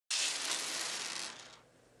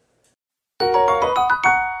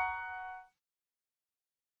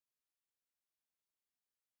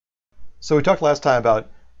So we talked last time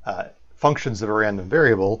about functions of a random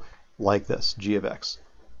variable like this, g of x.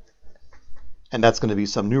 And that's going to be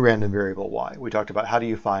some new random variable y. We talked about how do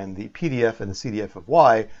you find the PDF and the CDF of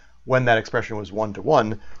y when that expression was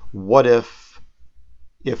 1-to-1. What if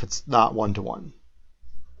it's not 1-to-1?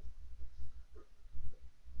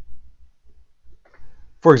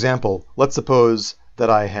 For example, let's suppose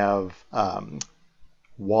that I have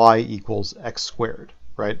y equals x squared,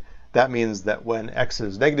 right? That means that when x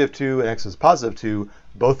is -2 and x is +2,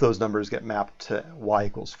 both those numbers get mapped to y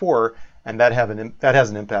equals 4, and that has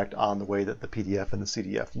an impact on the way that the PDF and the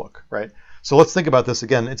CDF look, right? So let's think about this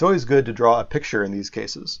again. It's always good to draw a picture in these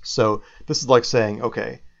cases. So this is like saying,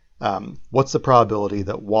 okay, what's the probability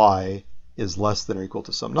that y is less than or equal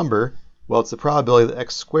to some number? Well, it's the probability that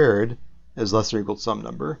x squared is less than or equal to some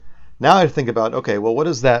number. Now I think about, okay, well, what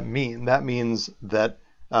does that mean? That means that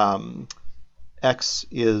x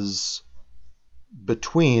is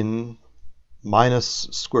between minus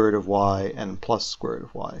square root of y and plus square root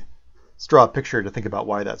of y. Let's draw a picture to think about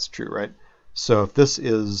why that's true, right? So if this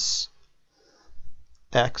is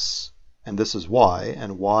x and this is y,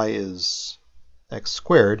 and y is x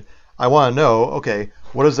squared, I want to know, okay,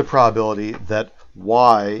 what is the probability that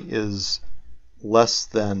y is less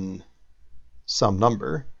than some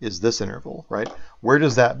number, is this interval, right? Where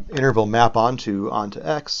does that interval map onto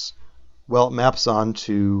x? Well, it maps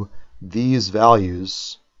onto these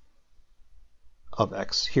values of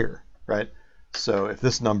x here, right? So if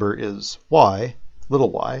this number is y, little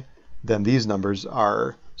y, then these numbers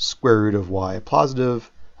are square root of y positive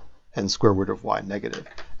and square root of y negative.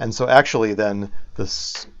 And so actually then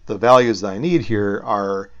the values that I need here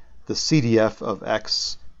are the CDF of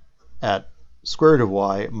x at square root of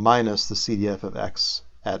y minus the CDF of x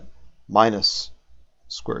at minus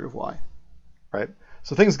square root of y, right?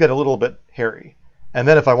 So things get a little bit hairy. And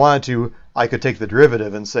then if I wanted to, I could take the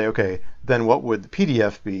derivative and say, okay, then what would the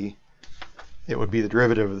PDF be? It would be the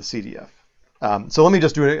derivative of the CDF. So let me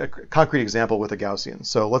just do a concrete example with a Gaussian.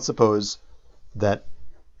 So let's suppose that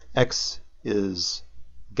x is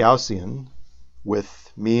Gaussian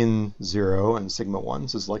with mean 0 and sigma 1.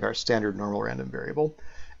 This is like our standard normal random variable.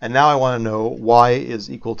 And now I want to know y is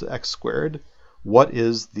equal to x squared. What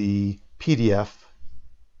is the PDF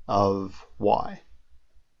of y?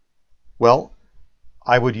 Well,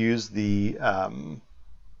 I would use the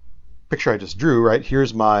picture I just drew, right?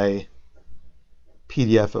 Here's my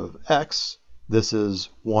PDF of x. This is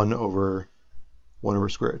 1 over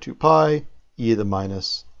square root of 2 pi e to the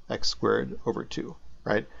minus x squared over 2,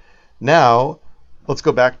 right? Now, let's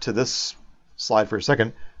go back to this slide for a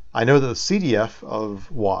second. I know that the CDF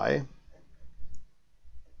of y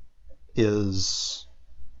is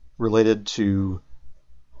related to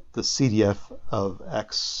the CDF of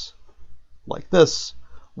x like this.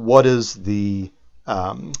 What is the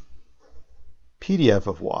PDF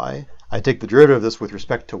of y? I take the derivative of this with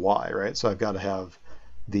respect to y, right? So I've got to have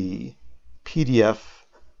the PDF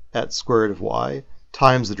at square root of y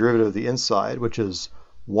times the derivative of the inside, which is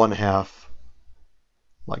 1/2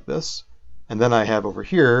 like this. And then I have over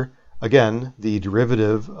here, again, the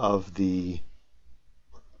derivative of the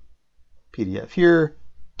PDF here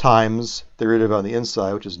times the derivative on the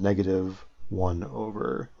inside, which is -1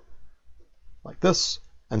 over like this.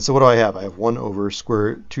 And so what do I have? I have 1 over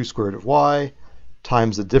 2 square root of y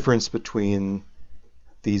times the difference between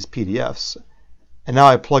these PDFs. And now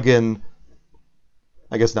I plug in,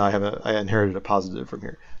 I guess now I inherited a positive from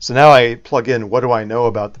here. So now I plug in, what do I know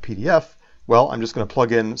about the PDF? Well, I'm just going to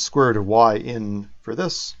plug in square root of y in for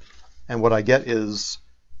this. And what I get is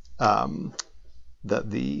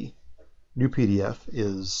that the new PDF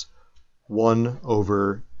is 1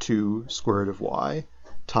 over 2 square root of y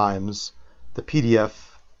times the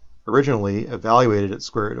PDF originally evaluated at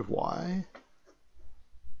square root of y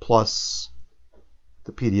plus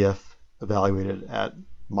the PDF evaluated at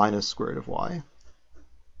minus square root of y.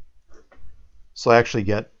 So I actually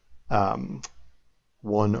get 1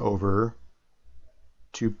 over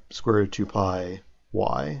 2 square root of 2 pi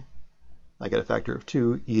y. I get a factor of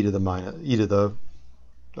 2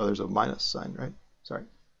 oh, there's a minus sign, right? Sorry.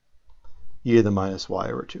 E to the minus y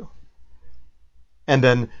over 2. And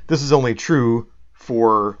then this is only true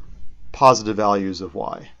for positive values of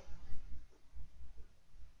y.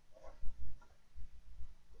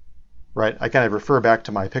 Right? I kind of refer back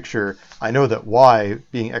to my picture. I know that y,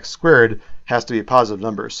 being x squared, has to be a positive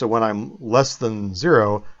number. So when I'm less than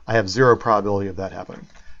 0, I have 0 probability of that happening.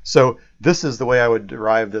 So this is the way I would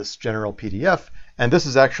derive this general PDF. And this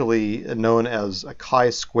is actually known as a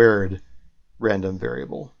chi-squared random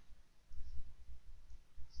variable.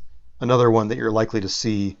 Another one that you're likely to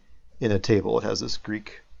see in a table. It has this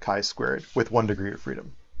Greek chi-squared with 1 degree of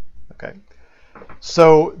freedom. Okay.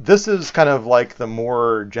 So this is kind of like the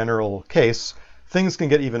more general case. Things can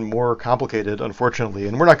get even more complicated, unfortunately,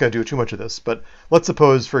 and we're not going to do too much of this, but let's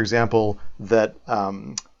suppose, for example, that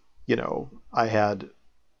I had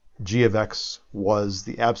g of x was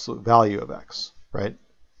the absolute value of x, right?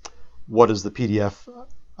 What does the PDF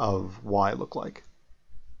of y look like?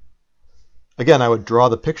 Again, I would draw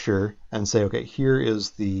the picture and say, okay, here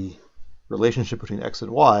is the relationship between x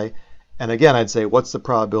and y, and again, I'd say, what's the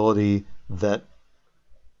probability that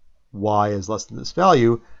y is less than this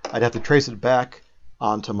value? I'd have to trace it back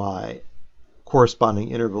onto my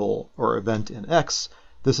corresponding interval or event in x.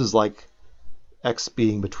 This is like x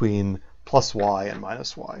being between plus y and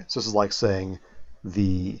minus y. So this is like saying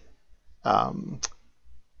the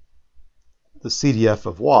CDF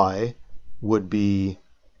of y would be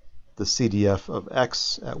the CDF of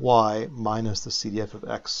x at y minus the CDF of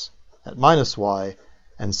x at minus y,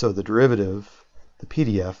 and so the derivative, the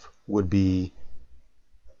PDF, would be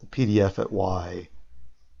the PDF at y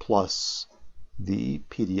plus the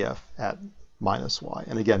PDF at minus y,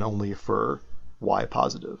 and again only for y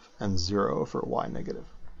positive and 0 for y negative.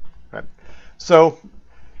 Right? So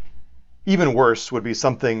even worse would be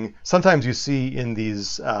something, sometimes you see in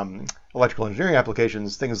these electrical engineering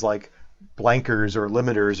applications, things like blankers or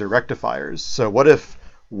limiters or rectifiers. So what if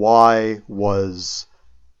y was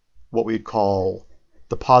what we'd call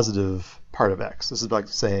the positive part of x? This is like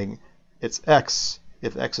saying it's x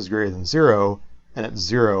if x is greater than 0, and it's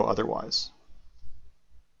 0 otherwise.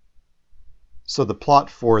 So the plot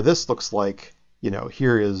for this looks like,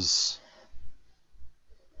 here is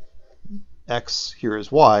x, here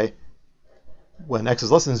is y. When x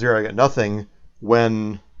is less than 0, I get nothing.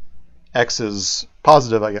 When x is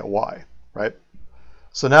positive, I get y, right?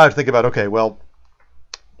 So now I have to think about, okay, well,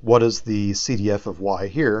 what is the CDF of y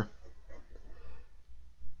here?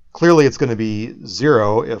 Clearly, it's going to be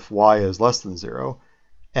 0 if y is less than 0.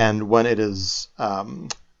 And when it is, when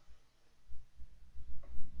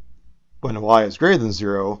y is greater than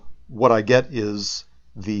 0, what I get is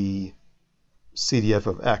the CDF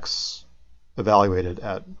of x evaluated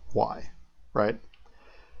at y, right?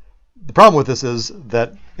 The problem with this is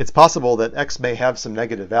that it's possible that x may have some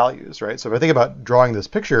negative values, right? So if I think about drawing this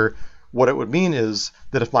picture, what it would mean is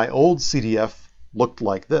that if my old CDF looked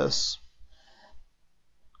like this,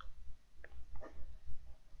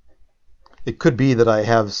 it could be that I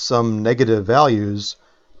have some negative values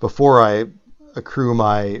before I accrue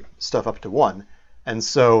my stuff up to 1. And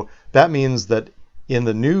so that means that in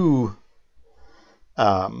the new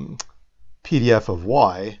PDF of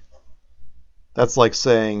y, that's like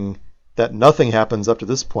saying that nothing happens up to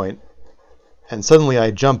this point, and suddenly I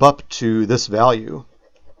jump up to this value,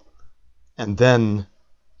 and then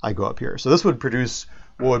I go up here. So this would produce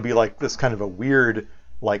what would be like this kind of a weird,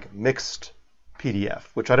 like mixed PDF,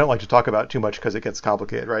 which I don't like to talk about too much because it gets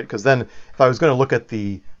complicated, right? Because then if I was going to look at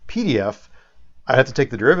the PDF, I'd have to take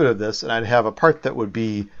the derivative of this, and I'd have a part that would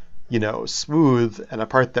be, smooth, and a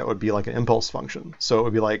part that would be like an impulse function. So it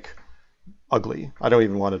would be like ugly. I don't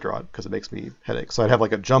even want to draw it because it makes me headache. So I'd have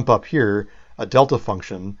like a jump up here, a delta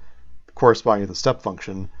function corresponding to the step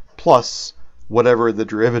function, plus whatever the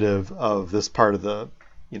derivative of this part of the,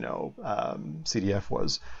 CDF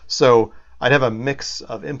was. So I'd have a mix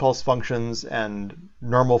of impulse functions and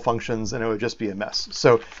normal functions, and it would just be a mess.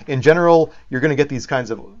 So in general, you're going to get these kinds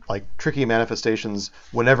of like tricky manifestations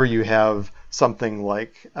whenever you have something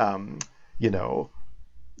like, like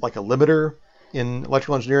a limiter in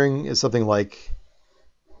electrical engineering is something like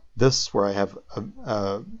this, where I have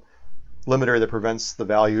a limiter that prevents the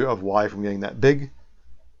value of y from getting that big.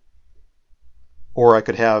 Or I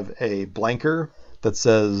could have a blanker that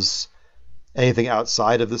says anything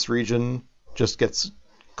outside of this region just gets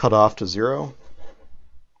cut off to 0.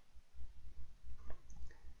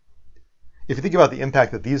 If you think about the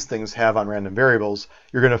impact that these things have on random variables,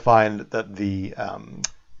 you're going to find that the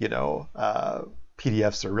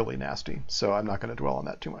PDFs are really nasty. So I'm not going to dwell on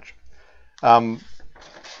that too much.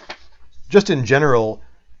 Just in general,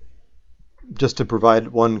 just to provide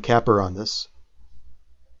one capper on this,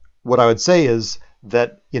 what I would say is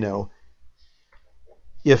that,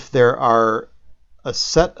 if there are a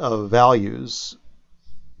set of values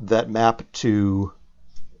that map to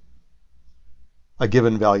a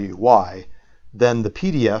given value y, then the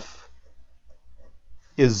PDF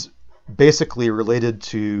is basically related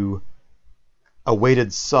to a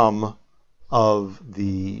weighted sum of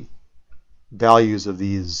the values of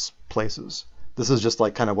these places. This is just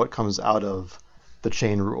like kind of what comes out of the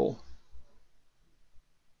chain rule.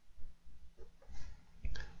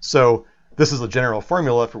 So this is a general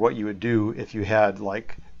formula for what you would do if you had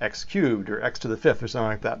like x cubed or x to the fifth or something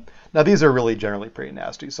like that. Now these are really generally pretty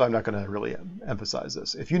nasty, so I'm not going to really emphasize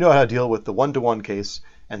this. If you know how to deal with the one-to-one case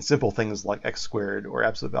and simple things like x squared or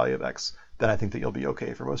absolute value of x, then I think that you'll be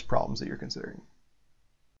okay for most problems that you're considering.